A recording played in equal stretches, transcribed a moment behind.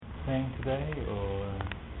saying today, or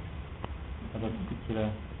other particular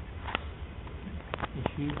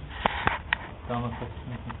issues, Dharma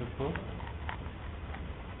questions and so forth?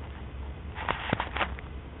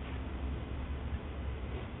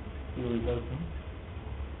 Floor is open.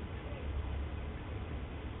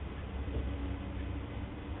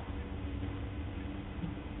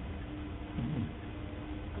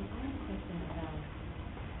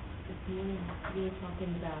 You were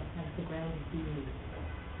talking about kind of the grounded being,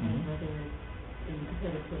 and whether it's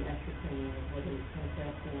compared to an extra training, whether it's kind of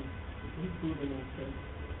resting in Buddha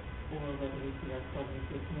or whether we see ourselves as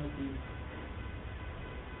this movie,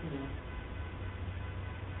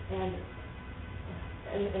 And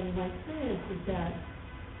my experience is that,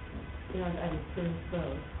 I've experienced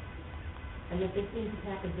both, and that they seem to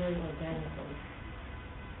happen very organically.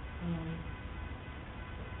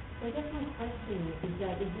 So I guess my question is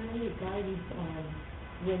that, is there any guidance on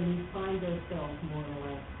when we find ourselves more or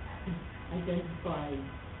less identified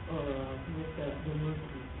or with the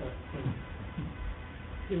movement, so to speak,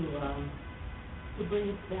 to bring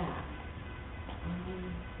us back?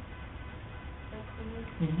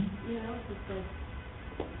 Just like...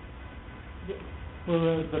 Well,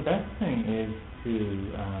 the best thing is to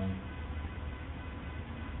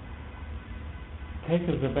take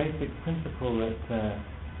as a basic principle that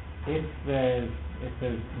if there's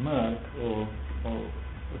murk or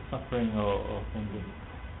suffering or things of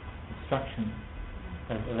obstruction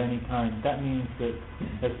of any kind, that means that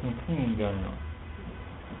there's some clinging going on.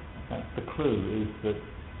 That's the clue, is that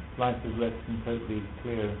life is less than totally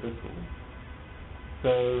clear and blissful.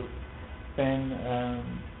 So then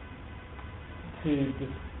to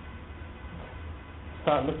just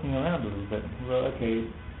start looking around a little bit, well, okay,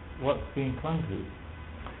 what's being clung to?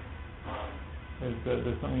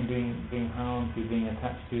 There's something being hung on to, being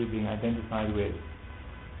attached to, being identified with.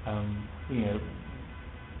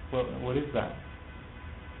 What is that?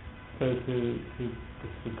 So to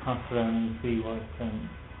cast around and see what,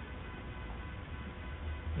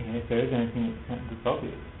 if there is anything that's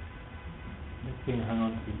obvious, that's being hung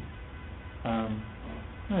on to.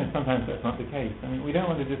 Sometimes that's not the case. We don't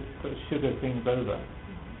want to just sort of sugar things over.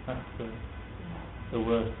 That's the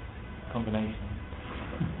worst combination.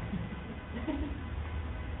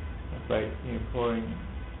 It's like pouring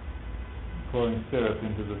syrup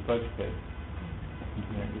into the fudge cake.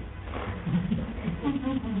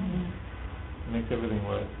 It makes everything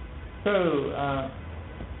worse. So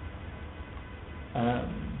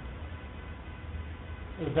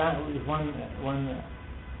that is one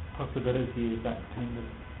possibility, is that kind of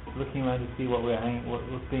looking around to see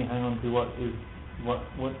what's being hung on to,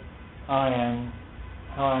 what I am,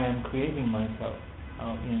 how I am creating myself.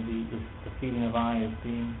 The feeling of I as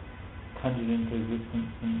being conjured into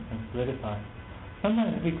existence and solidified.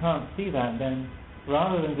 Sometimes if we can't see that, then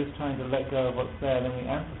rather than just trying to let go of what's there, then we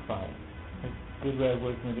amplify it. A good way of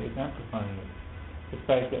working with it is amplifying it. It's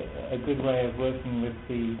like a good way of working with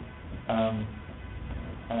the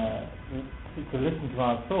to listen to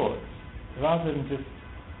our thoughts. Rather than just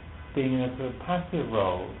being in a sort of passive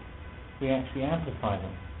role, we actually amplify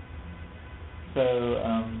them. So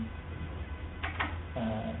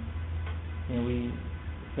we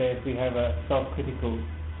say, if we have a self-critical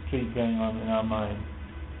streak going on in our mind,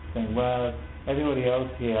 saying, well, everybody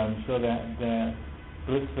else here, I'm sure they're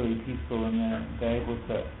blissfully peaceful and they're able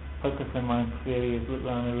to focus their mind clearly, look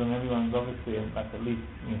around the room, everyone's obviously at least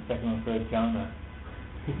second or third jhana,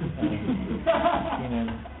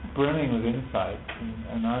 brimming with insight,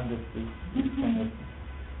 and I'm just this kind of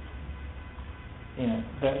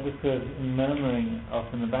that just sort of murmuring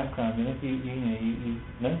off in the background. And if you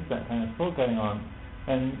notice that kind of thought going on,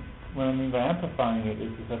 and what I mean by amplifying it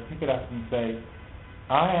is I pick it up and say,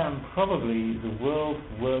 I am probably the world's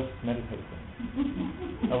worst meditator.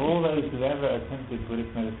 Of all those who've ever attempted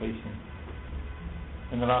Buddhist meditation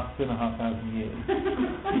in the last 2,500 years,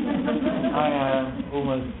 I am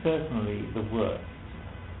almost certainly the worst.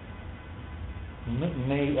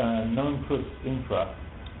 Non plus infra.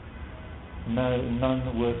 No,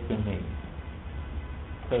 none worse than me.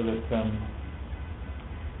 So that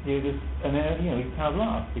we kind of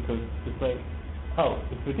laugh because it's like,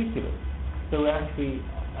 it's ridiculous. So we're actually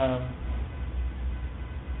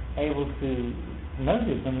able to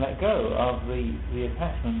notice and let go of the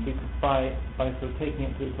attachment by sort of taking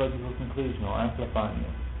it to its logical conclusion or amplifying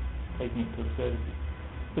it, taking it to absurdity.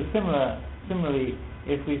 So similarly,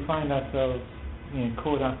 if we find ourselves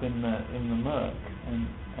caught up in the murk and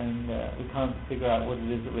we can't figure out what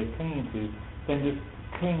it is that we're clinging to, then just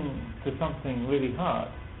cling to something really hard.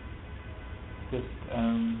 Just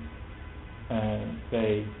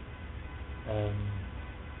say,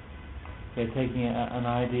 taking an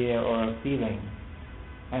idea or a feeling,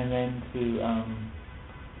 and then to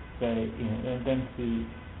then to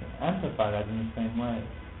amplify that in the same way.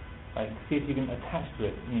 Like, see if you can attach to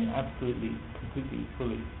it, absolutely, completely,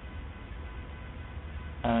 fully.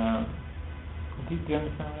 Do you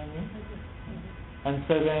understand what I mean? And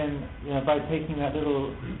so then, by taking that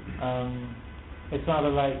little, it's rather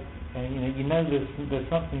like, there's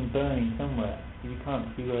something burning somewhere. You can't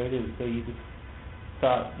see where it is, so you just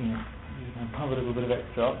start, you pump a little bit of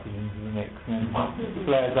extra oxygen into the mix, and then it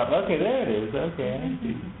flares up. Okay, there it is. Okay, I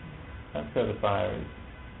see. That's where the fire is.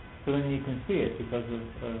 So then you can see it because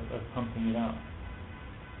of pumping it out.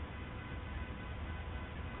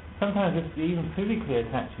 Sometimes it's even physically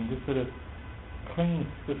attaching, just sort of cling,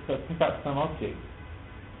 just pick up some object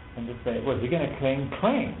and just say, well, if you're going to cling,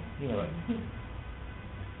 cling.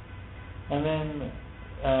 And then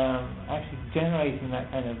actually generating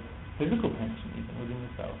that kind of physical tension even within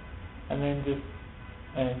yourself. And then just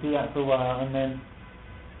do that for a while, and then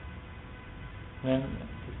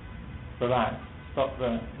just relax. Stop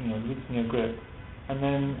loosen your grip, and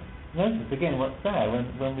then notice again what's there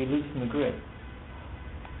when we loosen the grip.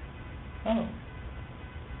 Oh,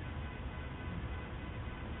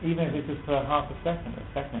 even if it's just for half a second,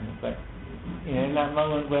 it's like in that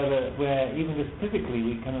moment where even just physically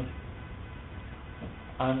we kind of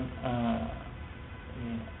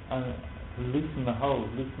loosen the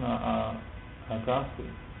hold, loosen our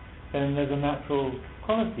grasping, then there's a natural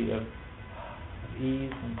quality of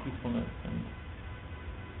ease and peacefulness and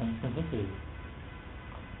simplicity.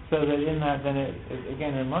 So that in that, then it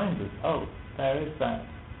again reminds us, oh, there is that.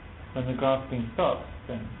 When the grasping stops,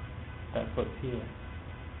 then that's what's here.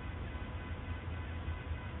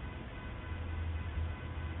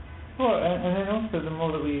 Well, and then also the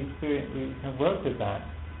more that we experience, we kind of work with that,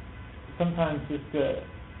 sometimes just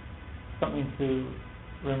something to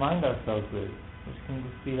remind ourselves with, which can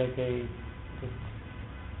just be like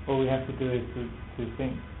all we have to do is to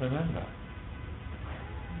think, remember.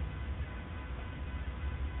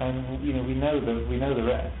 And we know the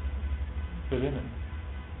rest within it.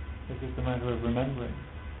 It's just a matter of remembering.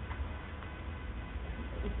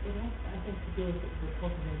 It has, I think, to do with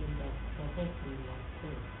cultivating the wholesome life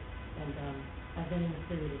too. And I've been in a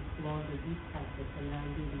period of longer deep practice, and now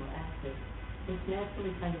I'm being more active. It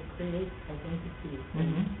naturally kind of creates identity.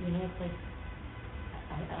 Mm-hmm. It's like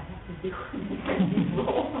I have to do this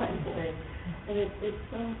role, I say, and it's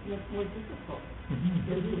so much more difficult.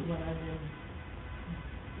 This is when I'm in,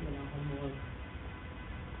 a more,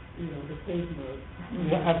 the cave mode.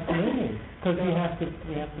 Yeah, absolutely. Because we have to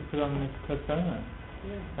put on this persona.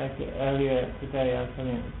 Yeah. Like earlier today, I was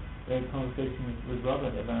having a conversation with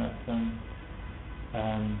Robert about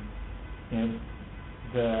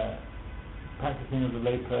the practicing as a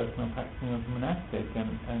layperson or practicing as a monastic,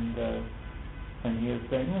 and he was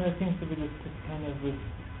saying, there seems to be this kind of this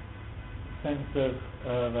sense of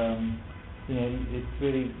it's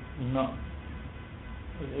really not.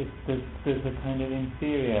 There's a kind of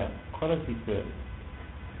inferior quality to it,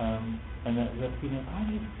 and that it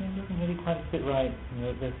doesn't really quite sit right.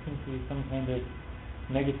 There seems to be some kind of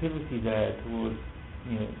negativity there towards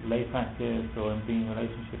lay practice or in being in a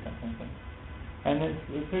relationship, that kind of thing. And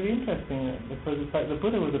it's really interesting because it's like the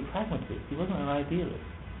Buddha was a pragmatist. He wasn't an idealist,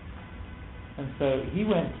 and so he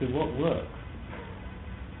went to what works.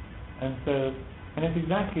 And it's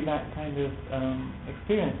exactly that kind of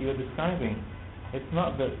experience you were describing. It's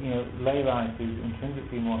not that lay life is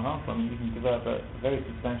intrinsically more harmful. I mean, you can develop a very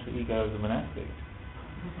substantial ego as a monastic.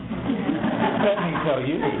 Let me tell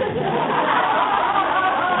you.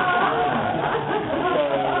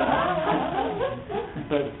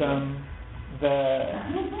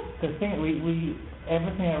 The thing we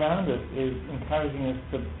everything around us is encouraging us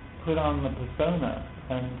to put on the persona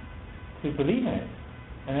and to believe in it,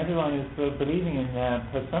 and everyone is sort of believing in their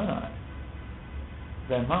persona,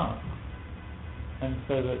 their mask. And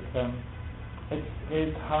so that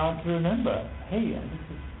it's hard to remember. Hey,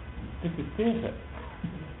 this is theatre,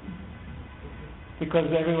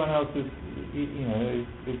 because everyone else is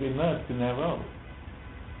immersed in their role,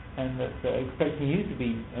 and that they're expecting you to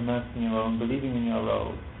be immersed in your role and believing in your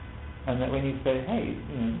role, and that when you say, hey,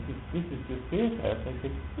 this is just theatre, they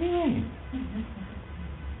say, what do you mean?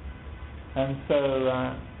 And so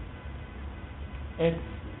it's.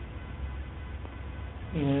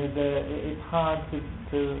 It's hard to.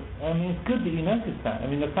 I mean, it's good that you notice that. I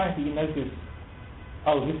mean, the fact that you notice,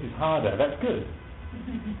 oh, this is harder. That's good.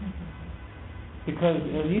 Because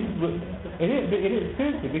at least it is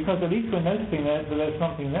seriously, because at least we're noticing that there's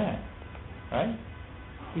something there, right?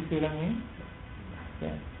 Do you see what I mean?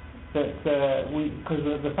 Yeah. that because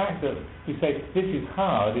the fact that we say this is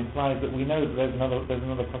hard implies that we know that there's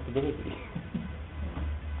another possibility.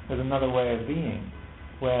 There's another way of being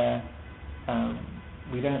where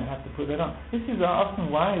we don't have to put that on. This is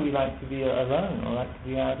often why we like to be alone or like to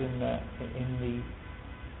be out in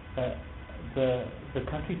the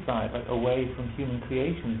countryside, like away from human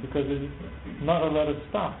creations, because there's not a lot of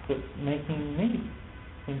stuff that's making me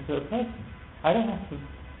into a person. I don't have to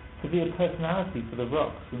be a personality for the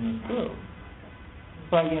rocks and the squirrels.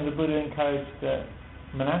 It's like, the Buddha encouraged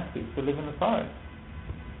monastics to live in the forest.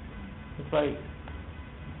 It's like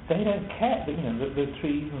they don't care. The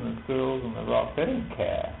trees and the squirrels and the rocks, they don't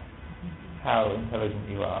care how intelligent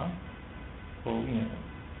you are. Or, And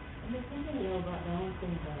there's something about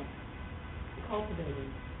balancing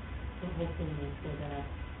cultivating the wholesomeness so that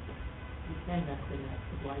you can rest in that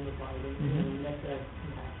sublime abiding, that the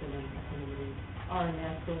compassion and equanimity are a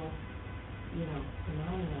natural,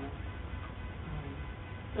 phenomena.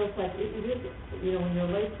 So it's like, it is, when you're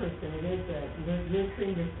a lay person, it is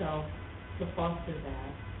nurturing yourself to foster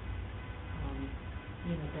that,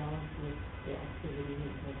 balance with the activity and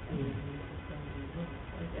the feeling and the system and the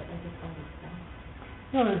I just find it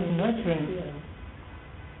balanced. No, it's nurturing.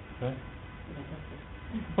 Sorry?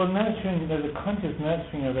 Well, nurturing, there's a conscious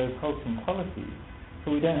nurturing of those wholesome qualities,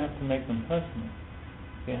 so we don't have to make them personal.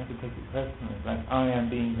 We don't have to take it personally, like I am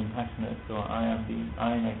being compassionate, or I am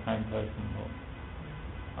a kind person, or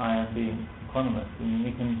I am being equanimous.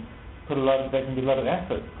 We can put there can be a lot of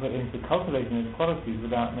effort put into cultivating those qualities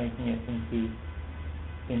without making it into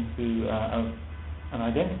an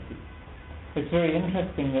identity. It's very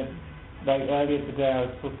interesting that, like earlier today, I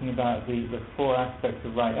was talking about the four aspects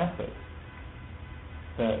of right effort.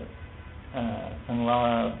 The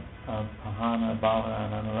Samvara, Pahana, Bhavana,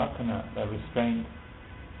 and Anurakkhana, the restraint,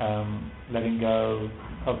 letting go,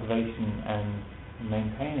 cultivation, and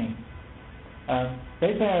maintaining.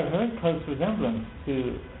 They bear a very close resemblance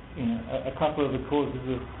to a couple of the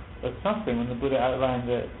causes of suffering. When the Buddha outlined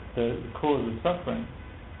the cause of suffering,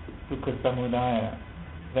 dukkha samudaya,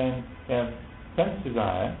 then you have sense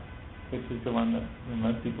desire, which is the one that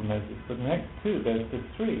most people notice. But the next two, there's the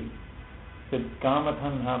three. The Kama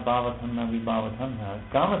tanha, bhava tanha, vibhava tanha.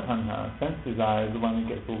 Kama tanha, sense desire, is the one that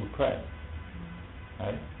gets all the press.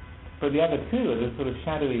 Right? But the other two are the sort of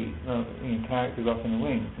shadowy characters off in the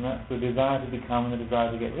wings, and that's the desire to become and the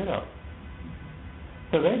desire to get rid of.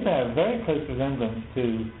 So they bear a very close resemblance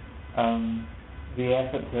to the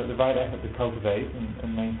right effort to cultivate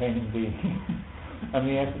and maintaining being, and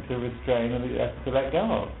the effort to restrain and the effort to let go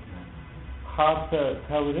of. Hard to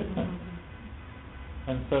tell the difference.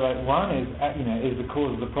 And so, like, one is the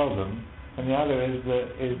cause of the problem, and the other is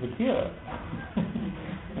the cure.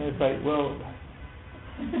 And it's like, well,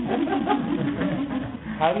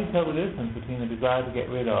 how do you tell the difference between the desire to get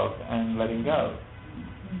rid of and letting go?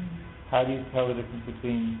 How do you tell the difference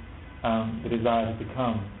between the desire to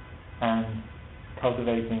become and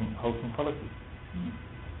cultivating wholesome qualities?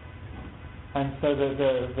 And so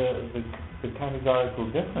the categorical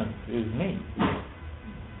difference is me,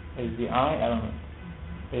 is the I element,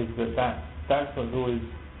 is that's what's always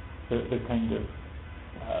the kind of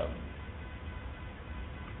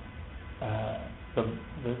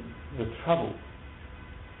the trouble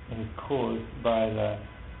is caused by the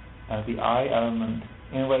I element,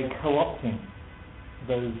 in a way co-opting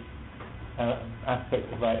those aspects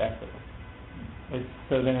of right effort.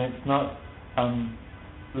 So then it's not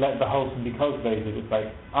let the wholesome be cultivated. It's like,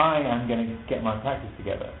 I am going to get my practice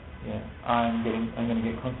together. I'm going to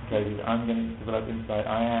get concentrated. I'm going to develop insight.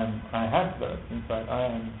 I have developed insight. I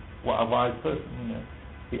am a wise person.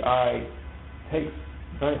 The I takes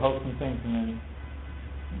very wholesome things and then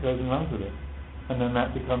goes and runs with it, and then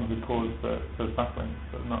that becomes the cause for suffering,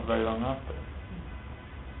 but not very long after.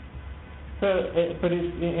 So, but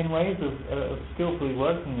it's in ways of skillfully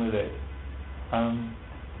working with it.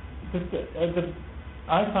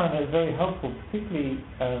 I find it very helpful, particularly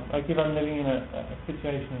like if I'm living in a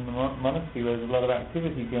situation in the monastery where there's a lot of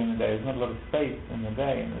activity during the day. There's not a lot of space in the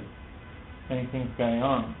day, and there's many things going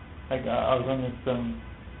on. Like I was on this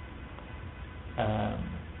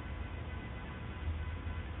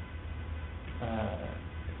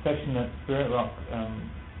session at Spirit Rock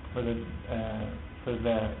for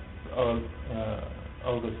their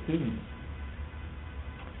older students.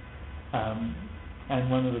 And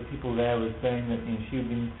one of the people there was saying that she had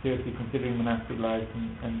been seriously considering monastic life,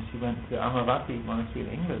 and she went to Amaravati Monastery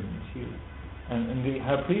in England, and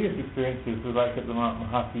her previous experiences were like at the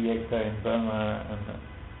Mahasi Yekta in Burma and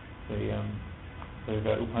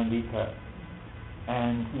the Upandita,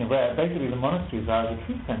 and where basically the monasteries are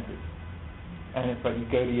retreat centers, and it's like you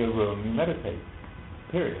go to your room, you meditate,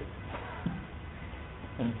 period.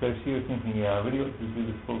 And so she was thinking, I really ought to do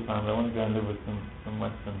this full time. I want to go and live with some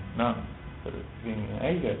Western nuns instead of being in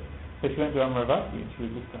Asia. So she went to Amaravati, and she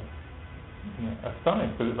was just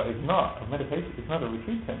astonished, because it's not a meditation, it's not a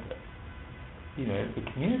retreat center. It's a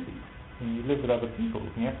community, and you live with other people, and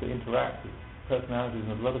you have to interact with personalities, and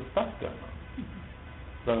there's a lot of stuff going on.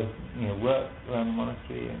 A lot of work around the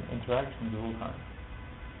monastery and interactions of all kinds.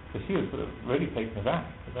 So she was sort of really taken aback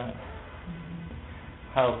about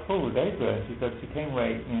how full the days were. And she said she came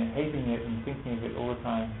away hating it and thinking of it all the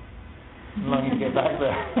time, longing to get back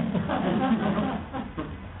there.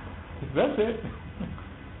 That's it.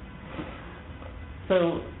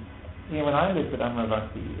 So, when I lived at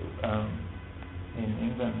Amaravati in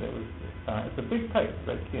England, it was it's a big place,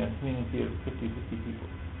 like a community of 50 people,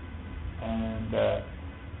 and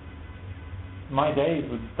my days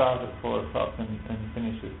would start at 4 o'clock and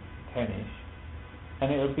finish at 10ish,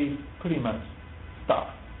 and it would be pretty much stuff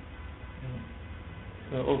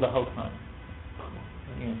all the whole time,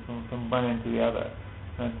 from one end to the other.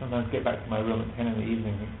 And I'd sometimes get back to my room at 10 in the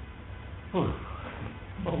evening and think,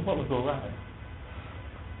 what was all that?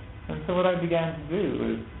 And so what I began to do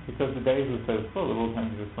was, because the days were so full of all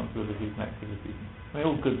kinds of responsibilities and activities,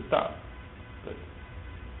 all good stuff, but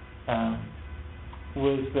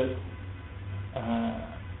was that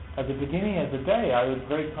at the beginning of the day I would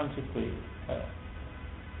very consciously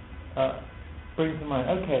bring to mind,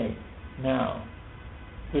 okay, now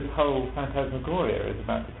this whole phantasmagoria is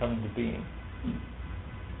about to come into being.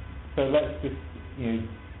 So let's just,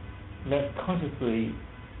 let's consciously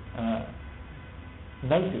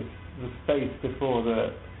notice the space before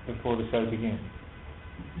the show begins.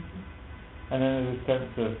 And then there's a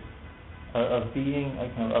sense of being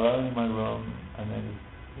kind of alone in my room, and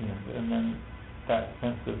then that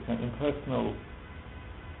sense of impersonal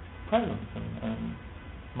presence and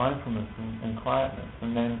mindfulness and quietness,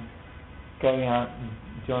 and then going out and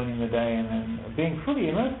joining the day, and then being fully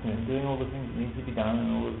immersed in it, doing all the things that need to be done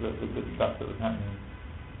and all of the good stuff that was happening.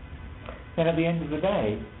 Then at the end of the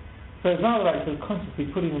day, so it's not like sort of consciously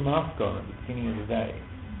putting the mask on at the beginning of the day.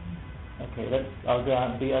 Okay, I'll go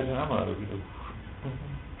out and be Ajahn Amaro.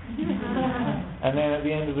 And then at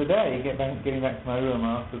the end of the day, getting back to my room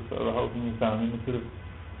after sort of the whole thing is done, and sort of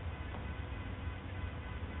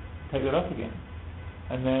take it up again.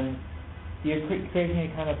 And then you're creating a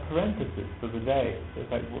kind of parenthesis for the day. So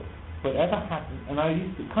it's like, whatever happens, and I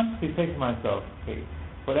used to consciously say to myself, okay,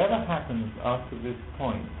 whatever happens after this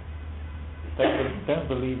point, don't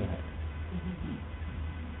believe in it.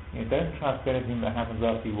 Don't trust anything that happens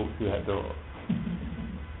after you walk through that door.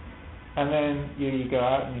 And then you go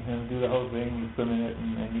out and you can do the whole thing, you swim in it,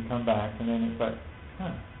 and then you come back, and then it's like,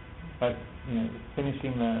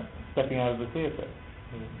 stepping out of the theatre,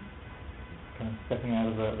 kind of stepping out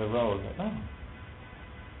of the role. Like,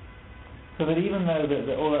 So that even though that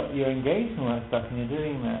you're engaged in all that stuff and you're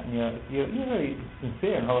doing that, and you're very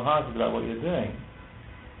sincere and wholehearted about what you're doing,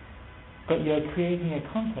 but you're creating a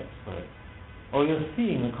context for it, or you're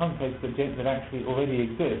seeing the context that actually already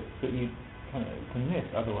exists that you kind of can miss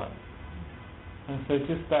otherwise. And so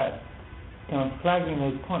just that kind of flagging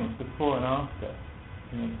those points before and after,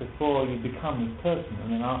 before you become this person,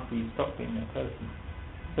 and then after you stop being that person,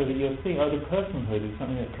 so that you're seeing, the personhood is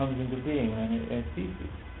something that comes into being and it ceases.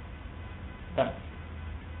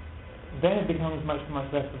 Then it becomes much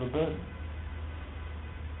less of a burden.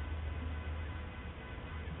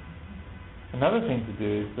 Another thing to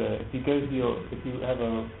do is if you have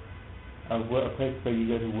a place where you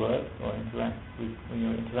go to work or when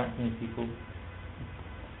you're interacting with people,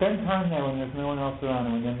 spend time there when there's no one else around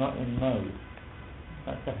and when you're not in mode.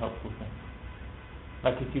 That's a helpful thing.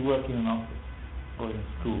 Like if you work in an office or in a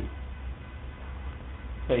school.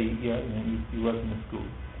 Say you work in a school.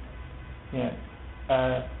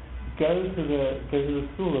 Go to the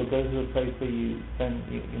school or go to the place where you spend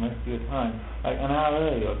most of your time, like an hour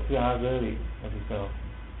early or 2 hours early of yourself,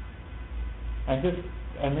 and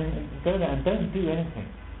then go there and don't do anything.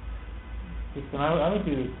 And I would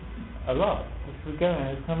do this a lot. Just go there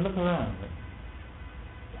and just kind of look around,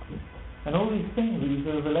 and all these things that you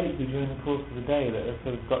sort of relate to during the course of the day that have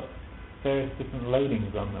sort of got various different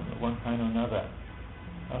loadings on them of one kind or another.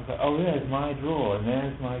 I was like, there's my drawer, and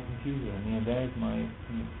there's my computer, and there's my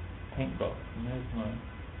paint box, and there's my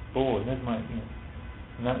board, and there's my,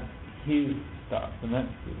 and that's huge stuff, and that's,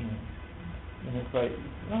 and it's like,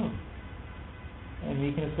 and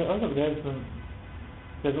you can say, look,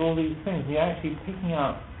 there's all these things. You're actually picking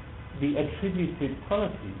up the attributed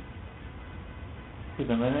qualities to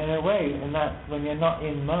them, and in a way, and that's when you're not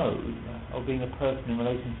in mode, or being a person in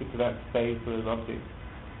relationship to that space or those objects,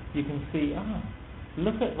 you can see,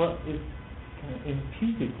 look at what is kind of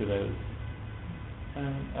imputed to those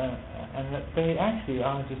and that they actually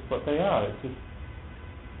are just what they are. It's just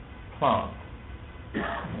plant,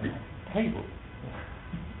 table,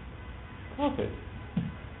 carpet,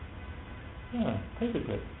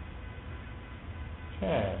 paperclip,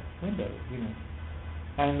 chair, window,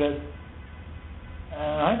 and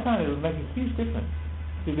I find it would make a huge difference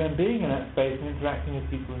to them being in that space and interacting with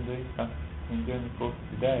people and doing stuff and during the course of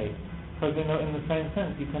the day. Because in the same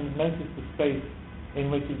sense, you can notice the space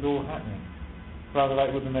in which it's all happening. Rather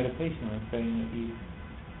like with the meditation, I'm saying that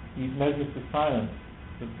you notice the silence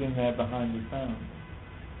that's in there behind the sound.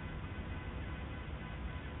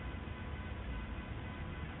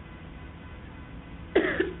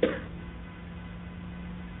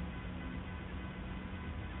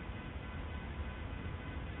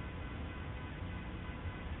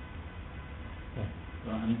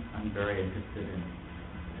 Well, I'm very interested in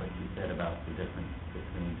what you said about the difference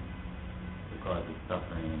between the cause of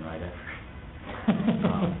suffering and right effort,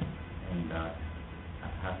 and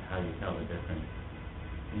how you tell the difference.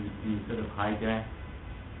 Can you sort of hijack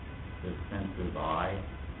the sense of I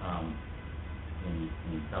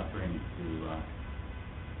in suffering to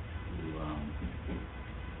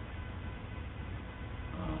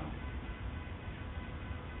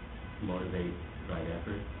motivate right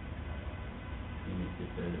effort? Is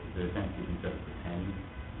there a sense you can sort of pretend?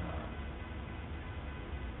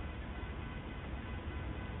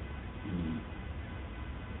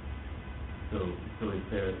 So is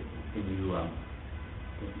there? Can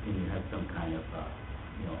you have some kind of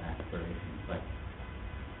aspirations? Like,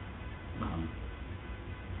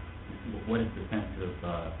 what is the sense of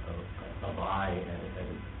I at a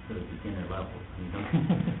sort of beginner level?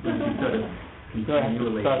 Don't you sort of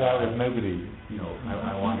continually start out with nobody.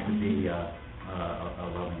 I want to be a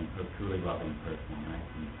truly loving person, right?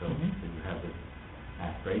 And so you have this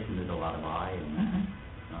aspiration. There's a lot of I in that,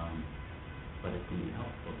 but it can be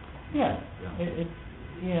helpful. Yeah.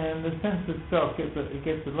 And the sense of self gets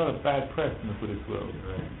a lot of bad press in the Buddhist world.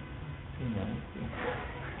 Right.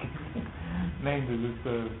 Named as this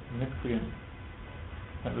sort of miscreant,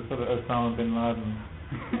 like the sort of Osama bin Laden,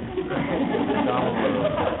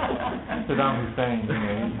 Saddam Hussein.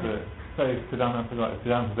 Saddam. I forgot.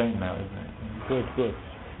 Saddam Hussein now, isn't it? Good.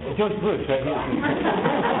 George Bush, right?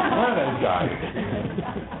 One of those guys.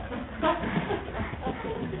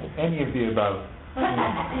 Any of the above.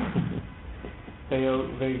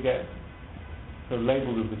 They get sort of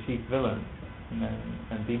labelled as the chief villain,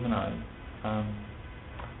 and demonized.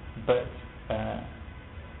 But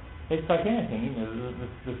it's like anything,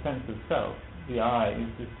 the sense of self, the I, is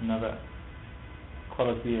just another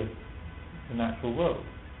quality of the natural world.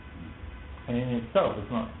 And in itself,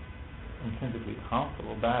 it's not intrinsically harmful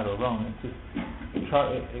or bad or wrong. It's just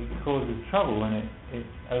it causes trouble when it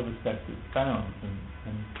oversteps its bounds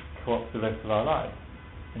and co-opts the rest of our life,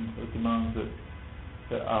 and sort of demands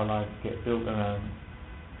that our lives get built around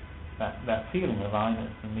that feeling of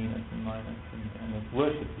I-ness and me-ness and mine-ness, and its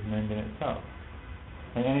worship is an end in itself.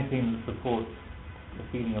 And anything that supports the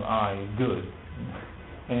feeling of I is good.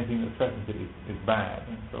 Anything that threatens it is bad,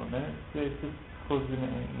 and so on. Then it just causes a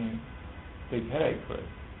big headache for us.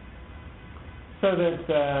 So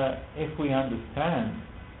that if we understand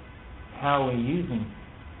how we're using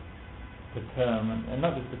the term, and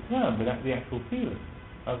not just the term, but the actual feeling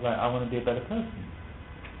of I want to be a better person,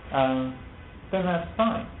 then that's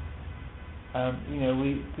fine.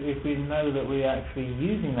 If we know that we're actually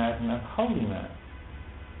using that and upholding that,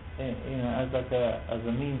 as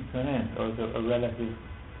a means to an end, or as a relative,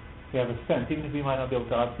 we have a sense, even if we might not be able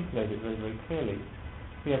to articulate it very, very clearly,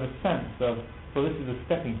 we have a sense of, well, this is a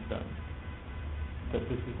stepping stone. That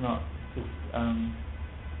this is not just,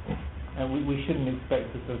 and we shouldn't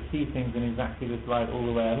expect to sort of see things in exactly this light all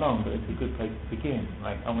the way along, but it's a good place to begin.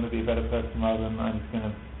 Like, I want to be a better person rather than I'm just going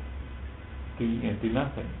to do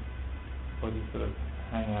nothing, or just sort of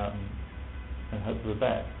hang out and hope for the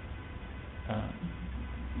best.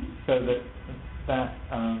 So that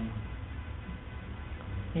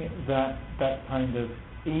kind of,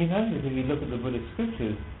 notice if you look at the Buddhist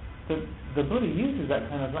scriptures, the Buddha uses that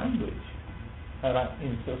kind of language. Like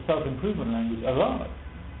in sort of self-improvement language a lot,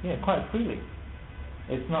 quite freely.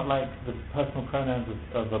 It's not like the personal pronouns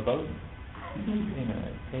of a Bodhin.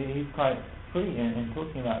 He's quite free in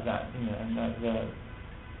talking about that. And that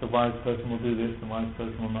the wise person will do this, the wise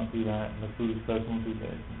person will not do that, and the foolish person will do this,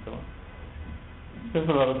 and so on. There's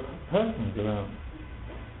a lot of persons around,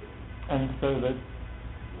 and so that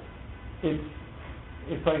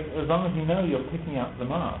it's like, as long as you know you're picking up the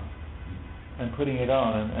mask and putting it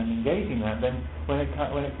on and engaging that, then when it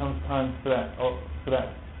comes time for that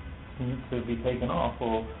to be taken off,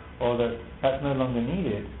 or that's no longer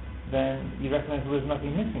needed, then you recognize there's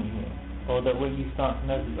nothing missing here. Or that when you start to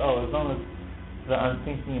notice, as long as that I'm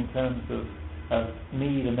thinking in terms of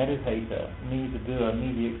me, the meditator, me, the doer,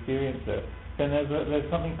 me, the experiencer, then there's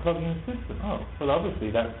something clogging the system. Well,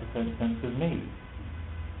 obviously that's the sense of me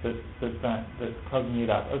that's clogging it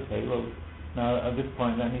up. Okay, well, now at this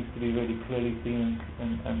point that needs to be really clearly seen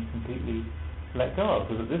and completely let go of,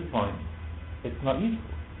 because at this point it's not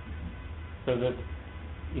useful. So that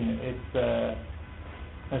it's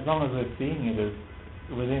as long as we're seeing it as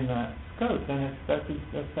within that scope, then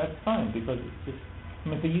that's fine, because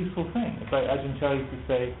it's a useful thing. It's like Ajahn Chah used to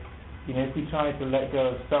say, if we try to let go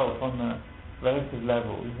of self on the relative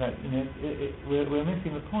level, that we're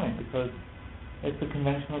missing the point, because it's a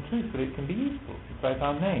conventional truth, but it can be useful. It's like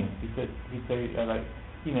our names. He'd say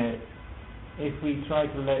if we try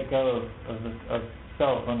to let go of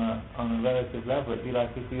self on a relative level, it'd be like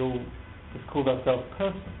if we all just called ourselves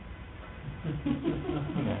person.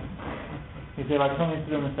 You say, like, come into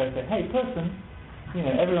the room and say, hey, person,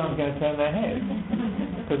 everyone's going to turn their head,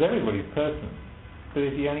 because everybody's person. But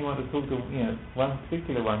if you only want to talk to one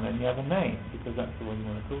particular one, then you have a name, because that's the one you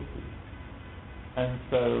want to talk to. And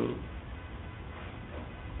so,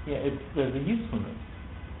 there's a usefulness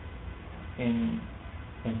in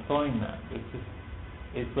employing that.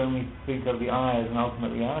 It's when we think of the I as an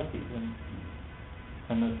ultimate reality,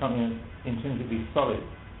 and there's something that's intrinsically solid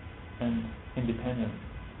and independent,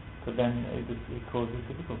 but then it causes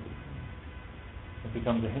difficulty. It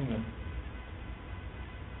becomes a hindrance.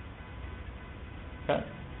 That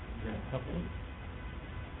helpful?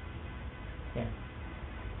 Yeah.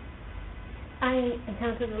 I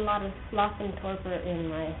encountered a lot of sloth and torpor in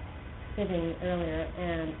my sitting earlier,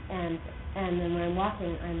 and then when I'm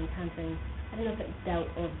walking, I'm encountering, I don't know if it's doubt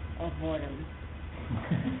or boredom.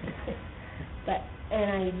 And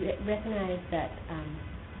I recognize that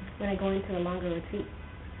when I go into a longer retreat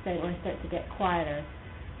setting, or I start to get quieter,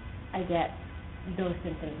 I get those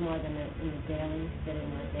symptoms more than in the daily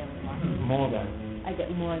sitting or daily walking. More than. I get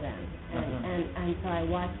more than, and so I'm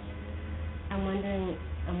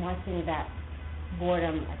watching that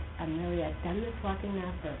boredom. I've done this walking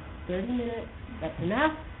now for 30 minutes. That's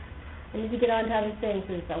enough. I need to get on to other things.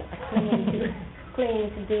 There's a clinging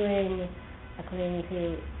to doing,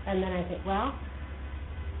 and then I think, well,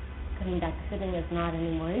 coming back to sitting is not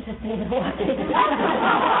any more interesting than walking.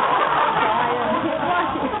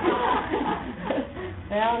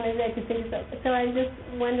 Well, maybe I could think so. So I'm just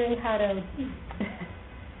wondering how to.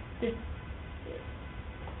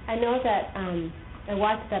 I know that I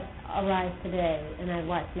watched that arise today, and I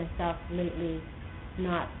watched myself lately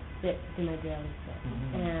not sit to my daily sit.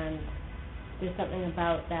 Mm-hmm. And there's something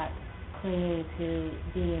about that clinging to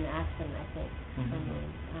being in action, I think,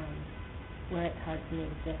 where it's hard for me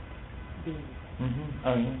to just be. Mm-hmm.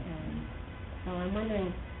 Oh, yeah. So I'm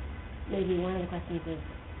wondering, maybe one of the questions is,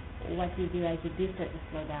 what do you do as you do start to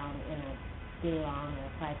slow down in a day long or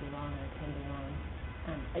a 5 day long or a 10 day long?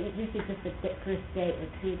 Usually just the first day or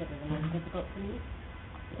two that are the most difficult for me.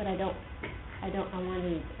 But I'm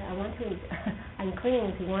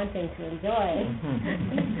clinging to wanting to enjoy.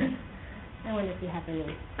 I wonder if you have any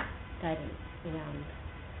guidance around,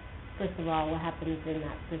 first of all, what happens in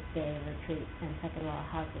that first day of retreat, and second of all,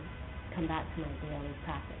 how to come back to my daily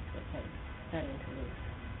practice, which I'm starting to lose.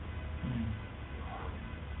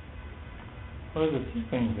 Well, there's a few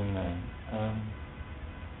things in there.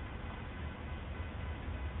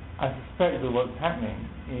 I suspect that what's happening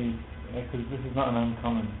is, because this is not an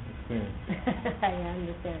uncommon experience. I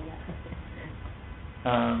understand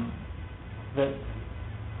that. That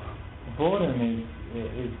boredom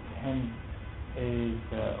is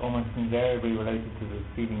almost invariably related to the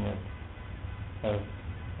feeling of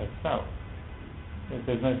self. If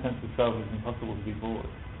there's no sense of self, it's impossible to be bored.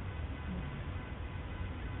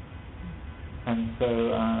 And so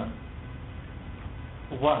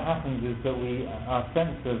what happens is that our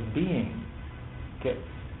sense of being gets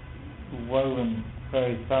woven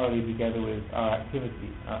very thoroughly together with our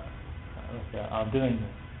activity, our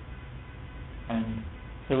doingness. And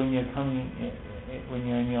so when you're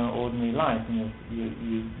in your ordinary life and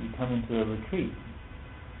you come into a retreat,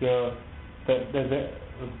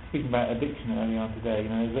 speaking about addiction earlier on today,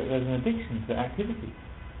 there's an addiction to activity.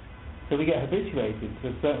 So we get habituated to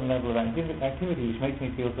a certain level of activity, which makes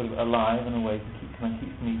me feel sort of alive in a way, and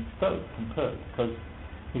keeps me stoked and perked, because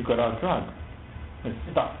we've got our drug. There's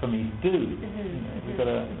stuff for me to do. We've got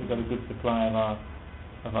a good supply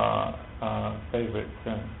of our favourite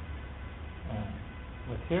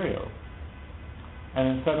material, and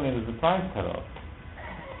then suddenly the supply's cut off.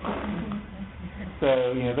 So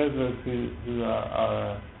those of us who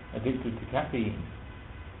are addicted to caffeine,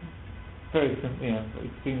 very simple,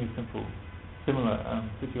 extremely simple, similar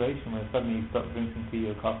situation where suddenly you stop drinking tea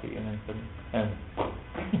or coffee, and then suddenly,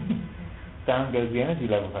 down goes the energy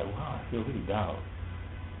level. Like, wow, I feel really dull.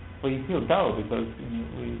 Well, you feel dull because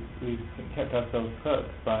we've kept ourselves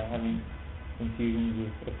perked by having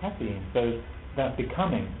infusions of caffeine. So that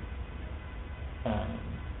becoming,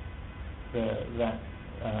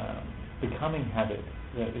 becoming habit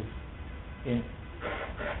that is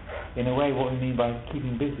in a way what we mean by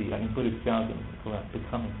keeping busy, like in Buddhist jargon, we call that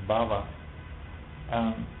becoming, bhava.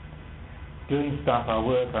 Doing stuff, our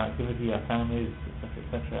work, our activity, our families,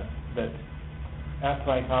 etc. That's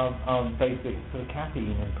like our basic sort of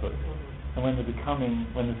caffeine input. And when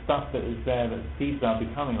the stuff that is there that feeds our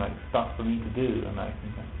becoming, like stuff for me to do, and I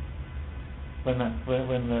think when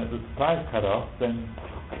the supply is cut off, then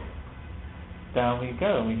down we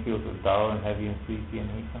go, and we feel sort of dull and heavy and sleepy, and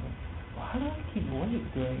we kind of, well, how do I keep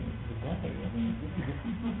awake during the day? I mean,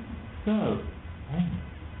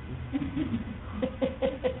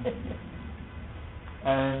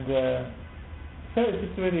 and so it's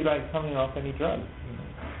just really like coming off any drug.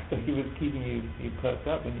 So he was keeping you perked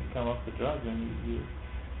up when you come off the drug, and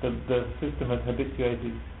the system has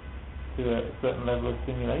habituated to a certain level of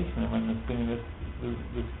stimulation, and when the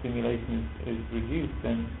stimulation is reduced,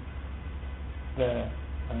 then the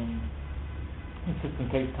system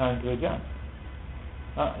takes time to adjust.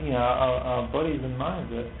 Our bodies and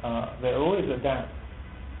minds they always adapt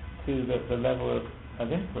to the level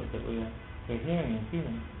of input that we're hearing and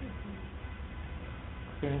feeling,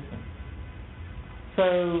 experiencing.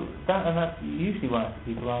 So that's usually why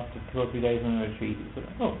people after 2 or 3 days on a retreat, it's like,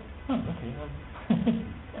 okay,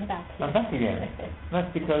 I'm back. I'm back again. And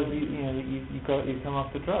that's because you come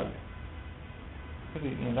off the drug.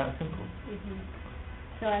 Really, that simple. Mm-hmm.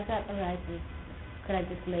 So as that arises, could I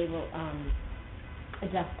just label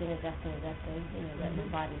adjusting, that the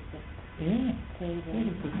body's just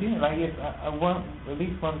changing? Like if at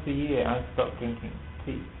least once a year I stop drinking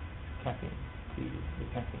caffeine,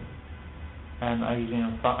 with caffeine. And I usually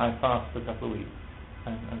I fast for a couple of weeks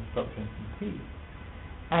and stop drinking tea.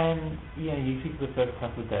 And usually for the first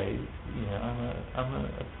couple of days, I'm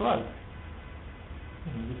a slug.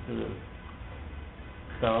 Just sort of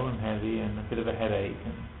dull and heavy and a bit of a headache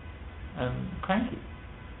and cranky.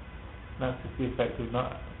 That's just the effect of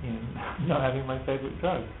not having my favourite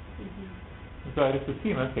drug. Mm-hmm. So I just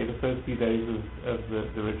assume, okay, the first few days of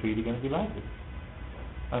the retreat are going to be like this.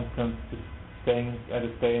 I'm just stay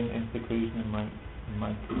in seclusion in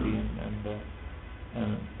my city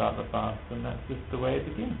and start the fast, and that's just the way it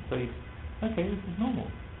begins. So this is normal.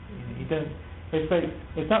 You don't.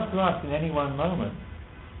 It's up to us in any one moment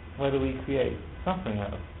whether we create suffering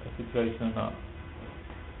out of a situation or not.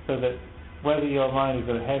 So that whether your mind is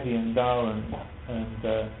sort of heavy and dull and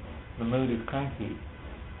the mood is cranky,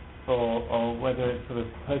 or whether it's sort of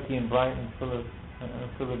perky and bright and full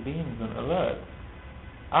of beams and alert.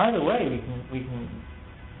 Either way, we can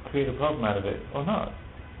create a problem out of it or not.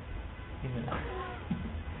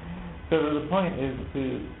 So the point is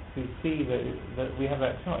to see that we have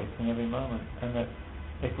that choice in every moment, and that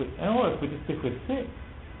if we're sick,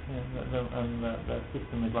 and the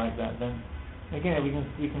system is like that, then again we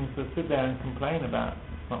can sort of sit there and complain about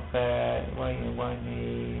it's not fair. Why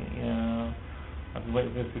me? I've been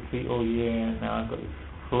waiting for this retreat all year, and now I've got this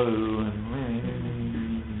flu and.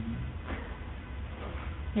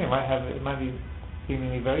 It might be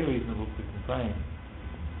seemingly very reasonable to complain,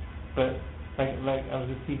 but like I was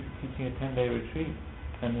just teaching a 10-day retreat,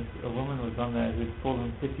 and a woman was on there who had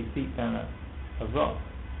fallen 50 feet down a rock,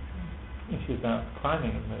 and she was out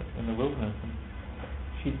climbing in the wilderness, and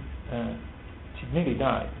she'd nearly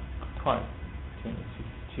died twice.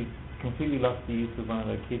 She completely lost the use of one of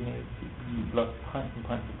her kidneys. She lost pints and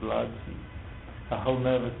pints of blood. Her whole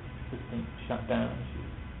nervous system shut down.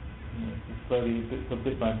 Slowly,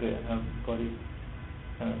 bit by bit, her body's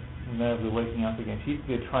nerves are waking up again. She used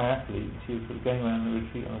to be a triathlete. She was sort of going around the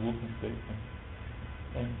retreat on a walking stick,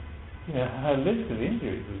 and her list of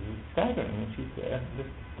injuries was staggering. And she said,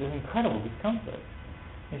 "There's incredible discomfort."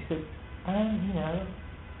 And she said, I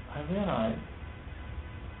realise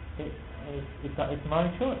it's my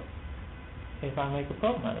choice if I make a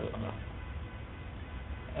problem out of it or not."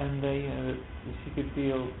 And she could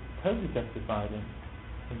feel totally justified in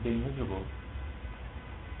being miserable,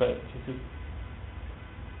 but she says,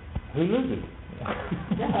 "Who loses?"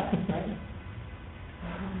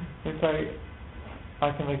 It's like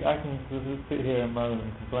I can sort of sit here and moan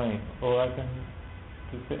and complain, or I can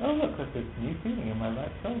just say, "Oh look, there's this new feeling in my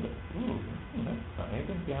right shoulder. Ooh, that's funny. I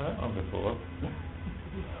didn't see how that one before,"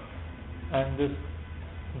 and just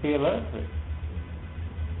be alert to it.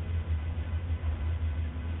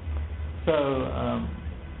 So,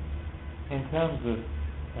 in terms of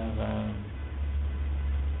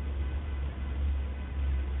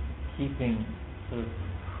keeping sort of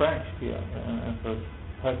fresh to you and sort of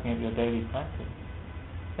perking up your daily practice,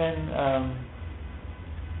 then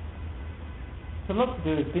it's a lot to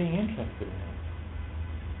do with being interested in it.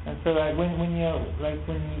 And so, like when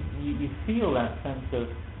you feel that sense of,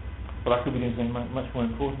 well, I could be doing something much more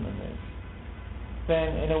important than this,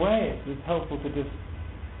 then in a way it's helpful to just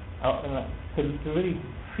to really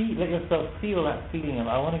let yourself feel that feeling of,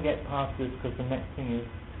 I want to get past this because the next thing is,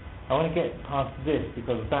 I want to get past this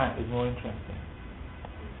because that is more interesting.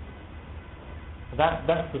 That's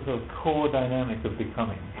the sort of core dynamic of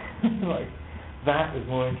becoming. Like, that is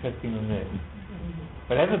more interesting than this.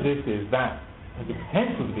 Whatever this is, that has the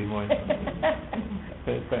potential to be more interesting.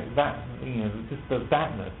 So it's like that, just the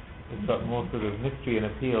thatness. It's got more sort of mystery and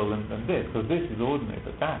appeal than this, because this is ordinary,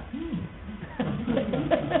 but that,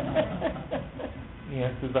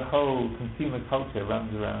 yes, so the whole consumer culture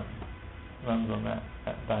runs on that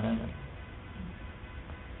dynamic.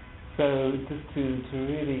 So just to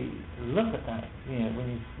really look at that, when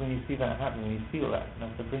you see that happen, when you feel that,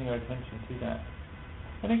 to bring your attention to that.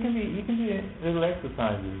 And you can do little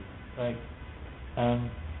exercises, like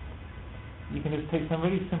you can just take some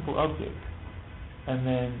really simple object, and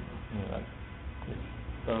then like just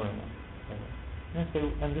going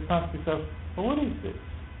and just ask yourself, well, what is this?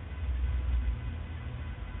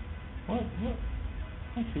 What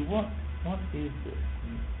is this?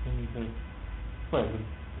 And you go, well,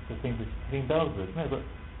 it's a thing that's hitting bells with. No,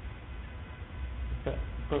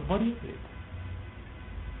 but what is it?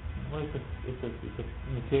 Well, it's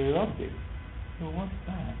a material object. Well, what's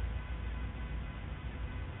that?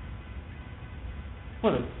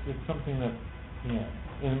 Well, it's something that,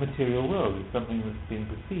 in the material world, it's something that's being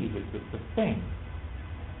perceived. It's a thing.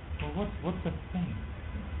 Well, what's a thing?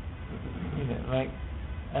 Like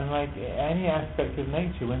any aspect of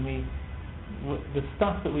nature, the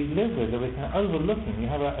stuff that we live with, that we're kind of overlooking, we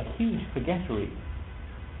have a huge forgettery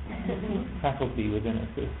faculty within us.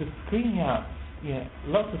 So it's just screening out,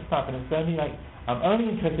 lots of stuff, and it's only like, I'm only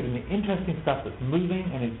interested in the interesting stuff that's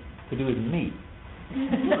moving and is to do with me. Anything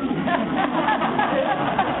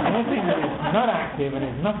that is not active and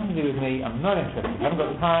has nothing to do with me, I'm not interested. I haven't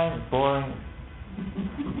got time, it's boring.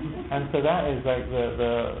 And so that is like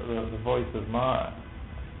the voice of Mara.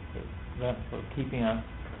 That's sort of keeping us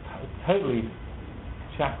totally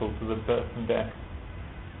shackled to the birth and death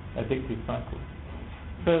addictive cycle.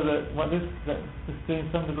 So just doing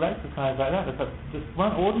some little exercise like that, just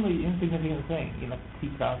one ordinary insignificant thing, a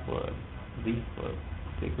teacup or a leaf or a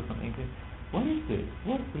stick or something. What is this?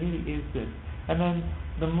 What really is this? And then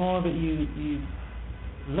the more that you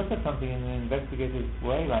look at something in an investigative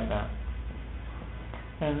way like that,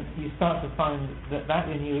 and you start to find that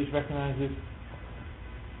in you which recognizes,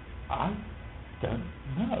 I don't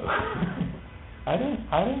know. I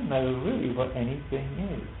don't know really what anything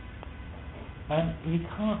is. And you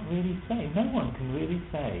can't really say, no one can really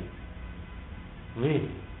say,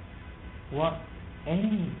 really, what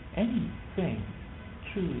anything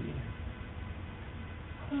truly is.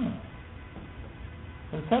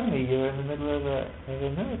 And suddenly you're in the middle of a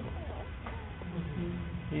miracle. Mm-hmm.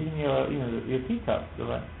 Even your teacups are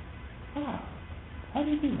like, wow, how do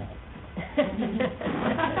you do that?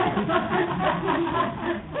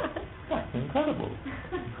 That's incredible.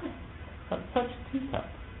 That's such teacups.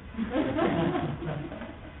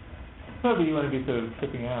 Maybe you want to be sort of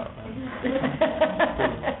tripping out, sort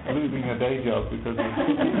of losing a day job because of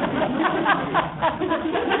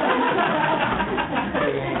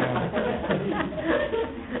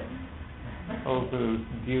all sort of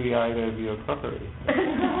dewy-eyed over your crockery.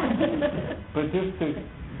 But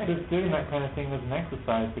just doing that kind of thing as an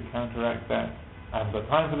exercise to counteract that. I haven't got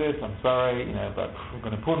time for this, I'm sorry, but I've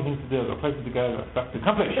got important things to do, I've got places to go, I've got stuff to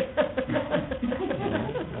accomplish. I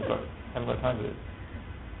haven't got time for this.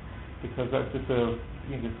 Because that's just sort of,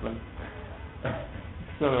 just like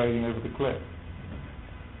accelerating over the cliff.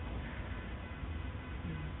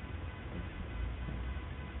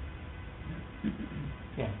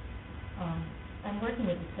 Yeah. I'm working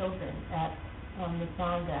with the children at the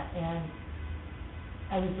Sangha, and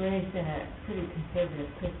I was raised in a pretty conservative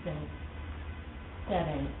Christian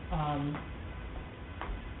setting,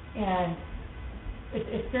 and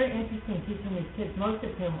it's very interesting teaching these kids, most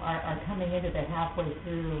of whom are coming into the halfway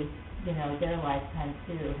through, their lifetime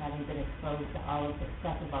too, having been exposed to all of the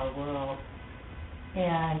stuff of our world.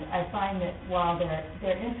 And I find that while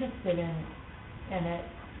they're interested in it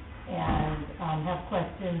and have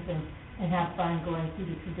questions and have fun going through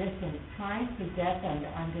the tradition, trying to get them to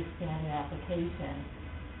understand the application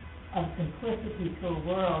of simplicity to a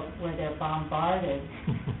world where they're bombarded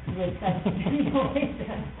with such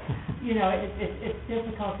stimulation. You know, it's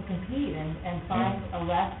difficult to compete and find a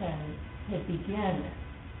lesson to begin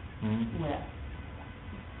with.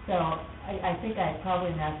 So I think I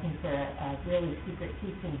probably am asking for a really secret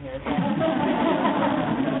teaching here,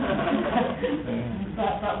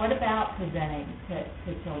 but what about presenting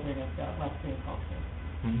to children of the Western culture?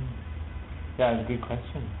 Yeah, it's a good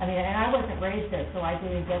question. I mean, and I wasn't raised there, so I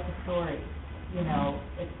didn't get the story. You know,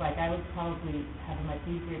 it's like I would probably have a much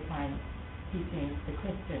easier time teaching the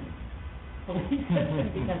Christian belief system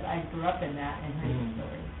because I grew up in that and heard the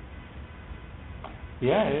story.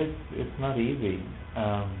 Yeah, it's not easy.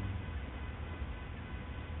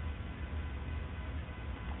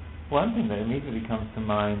 One thing that immediately comes to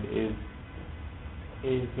mind is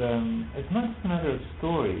it's not just a matter of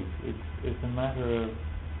stories. It's a matter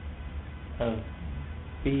of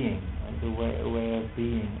being, like a way of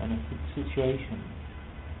being, and a situation.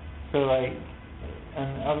 So, like,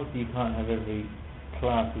 and obviously you can't have every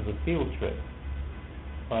class as a field trip.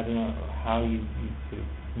 So I don't know how you sort of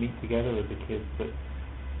meet together with the kids, but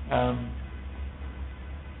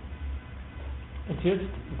just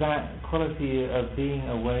that quality of being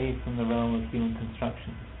away from the realm of human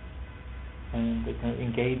constructions and the kind of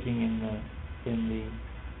engaging in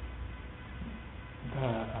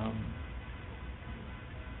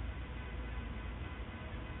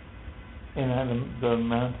the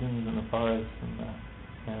mountains and the forests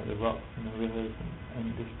and the rocks and the rivers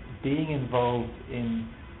and just being involved in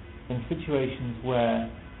situations where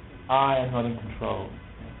I am not in control,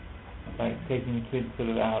 like taking the kids sort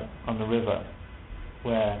of out on the river,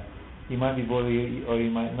 where you might be bored or you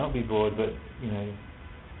might not be bored, but you know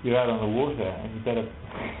you're out on the water and you've got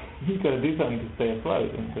to do something to stay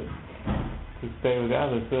afloat and to stay with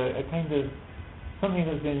others. So a kind of something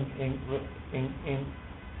that's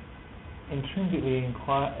intrinsically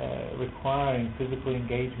requiring physical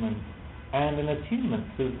engagement and an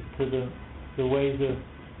attunement to the ways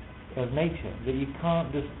of nature, that you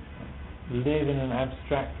can't just live in an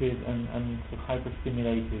abstracted and sort of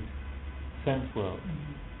hyper-stimulated sense world.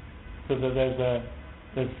 So that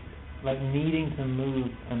there's like needing to move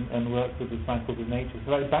and work with the cycles of nature.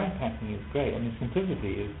 So like backpacking is great. I mean,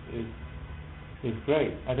 simplicity is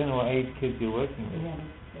great. I don't know what age kids you're working with.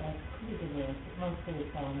 Yeah, it's mostly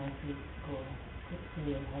it's elementary school, to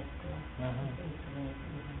high school.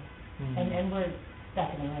 And we're stuck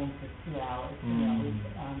in the rain for 2 hours, you know,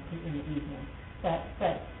 in the evening. But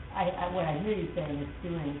I what I hear you saying is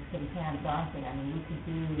doing some hands-on thing. I mean, we could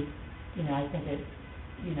do, you know, I think it's,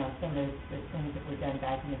 you know, some of the things that were done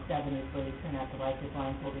back in the 70s where we turn out the lights,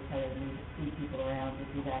 blindfold each other, and we just see people around to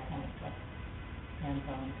do that kind of stuff.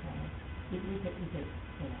 Hands-on kind of. We could, you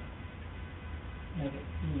know, make it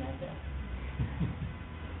seem like that.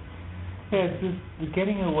 Yeah, it's just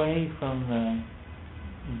getting away from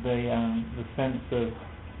the sense of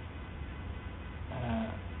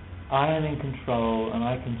I am in control and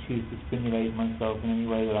I can choose to stimulate myself in any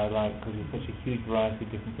way that I like because there's such a huge variety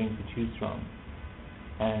of different things to choose from,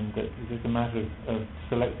 and that it's just a matter of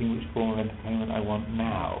selecting which form of entertainment I want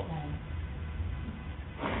now.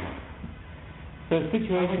 So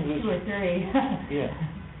situations which 2 or 3.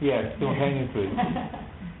 yeah, simultaneously.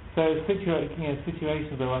 So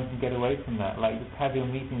situations where one can get away from that, like just have your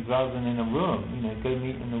meetings rather than in a room. You know, go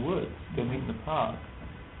meet in the woods, go meet in the park,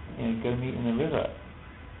 you know, go meet in the river.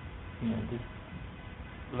 You know, just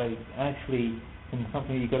like actually in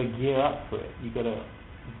something you've got to gear up for it. You got to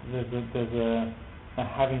there's a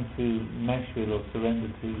having to mesh with or surrender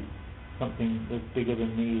to something that's bigger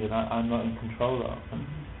than me that I'm not in control of,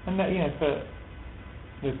 and that, you know, so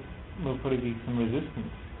there will probably be some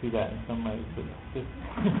resistance to that in some ways,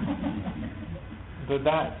 but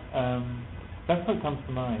that's what comes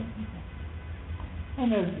to mind.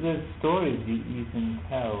 And there's stories you can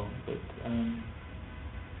tell, but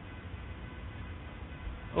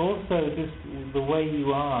also just the way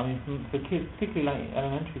you are. I mean, for kids, particularly like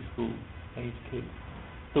elementary school age kids,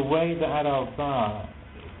 the way that adults are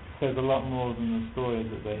says a lot more than the stories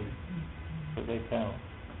that they tell.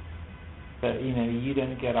 That, you know, you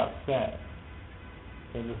don't get upset.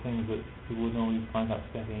 They're the things that people would normally find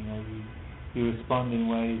upsetting, or you respond in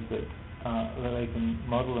ways that they can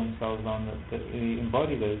model themselves on, that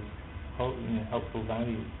embody those helpful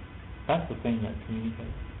values. That's the thing that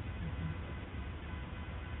communicates.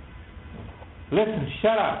 Listen,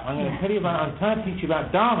 shut up. I'm going to tell you about, I'm trying to teach you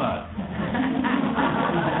about Dharma.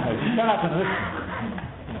 Shut up and listen.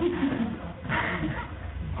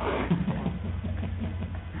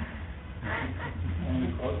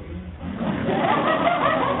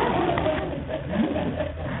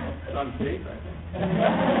 On tape, I think. We'll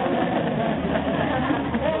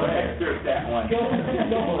excerpt that one.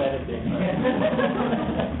 Double editing.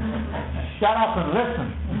 Shut up and listen.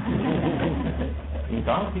 You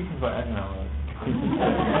don't teach me what I don't know.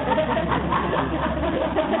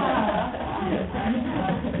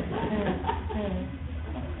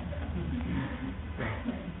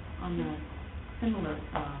 On a similar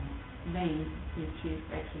vein, she's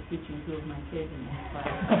actually teaching two of my kids in this class.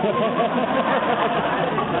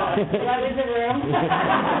 What is the room?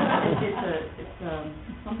 It's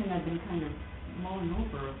something I've been kind of mulling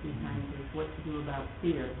over a few times, is what to do about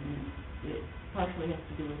fear. And it partially has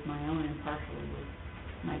to do with my own and partially with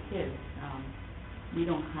my kids. We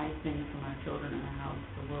don't hide things from our children in the house,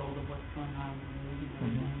 the world of what's going on in the news and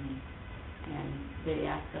everything. And they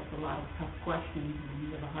ask us a lot of tough questions, and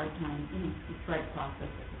we have a hard time, we try to process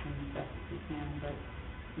it as best as we can, but,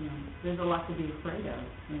 there's a lot to be afraid of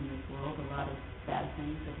in this world, a lot of bad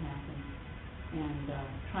things that happen. And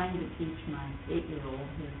trying to teach my 8-year-old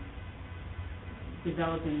who's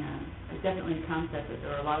developing definitely a concept that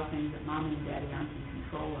there are a lot of things that Mommy and Daddy aren't in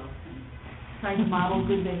control of, and trying to model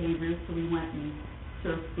good behaviors. So we went and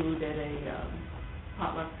served food at a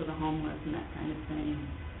potluck for the homeless and that kind of thing.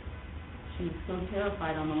 She was so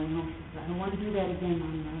terrified on the way home. She said, "I don't want to do that again,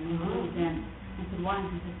 Mommy. I don't want to do it again." I said, "Why?"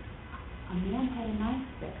 She said, "A man had a knife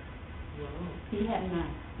there. He had a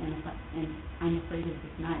knife, and I'm afraid of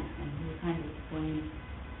this knife." And he was trying to explain,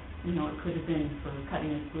 it could have been for cutting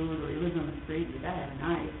his food, or he lives on the street. You gotta have a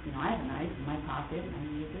knife. I have a knife in my pocket, and I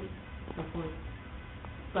use it, so forth.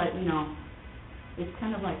 But it's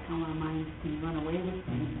kind of like how our minds can run away with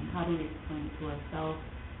things, and how do we explain it to ourselves,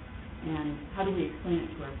 and how do we explain it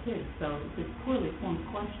to our kids? So it's a poorly formed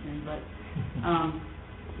question, but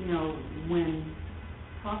when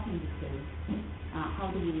talking to kids,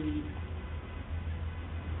 how do we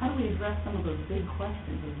address some of those big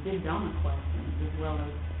questions, those big Dharma questions, as well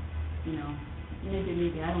as,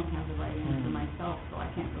 maybe I don't have the right answer myself, so I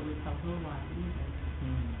can't really tell her why either.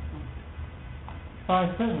 Well, I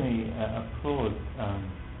certainly applaud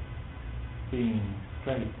being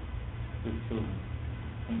straight with children.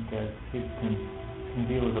 I think kids can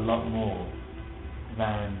deal with a lot more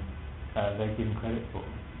than they're given credit for.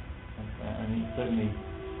 And it's certainly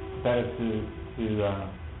better to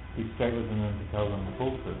be straight with them than to tell them the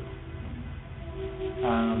full truth.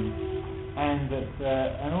 And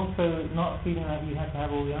also not feeling like you have to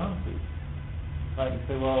have all the answers. Like you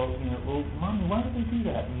say, well, Mommy, why did they do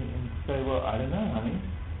that? And you say, well, I don't know, honey.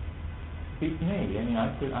 Speak to me.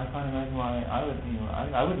 I can't imagine why I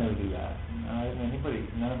would never do that. I don't know anybody,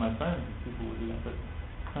 none of my friends, people would do that. But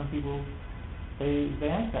some people, they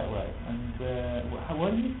act that way. And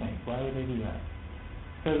what do you think? Why would they do that?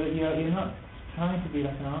 So that you're not trying to be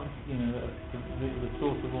like an answer, the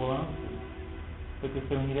source of all answers. But just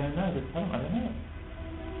when you don't know, just tell them, I don't know.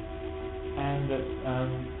 And that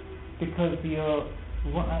because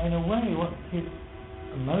in a way, what kids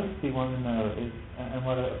mostly want to know is, and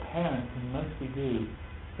what a parent can mostly do,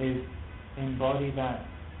 is embody that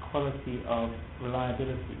quality of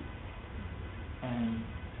reliability and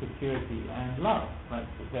security and love. Like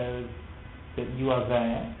that you are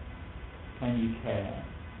there and you care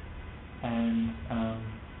and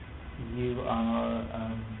you are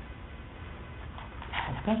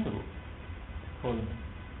accessible for them.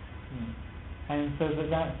 And so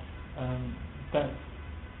that's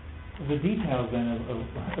the details then of the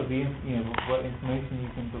what information you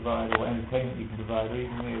can provide, or what entertainment you can provide, or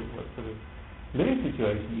even what sort of living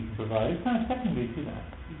situation you can provide is kind of secondary to that.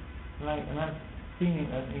 And that's seeing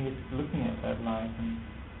looking at life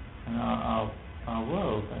and our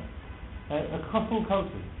world across all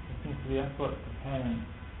cultures. It seems to be that's what the parent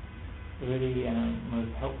really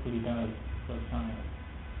most helpfully does for a child.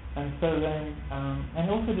 And so then, and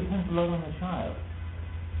it also depends a lot on the child.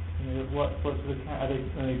 What sort of are they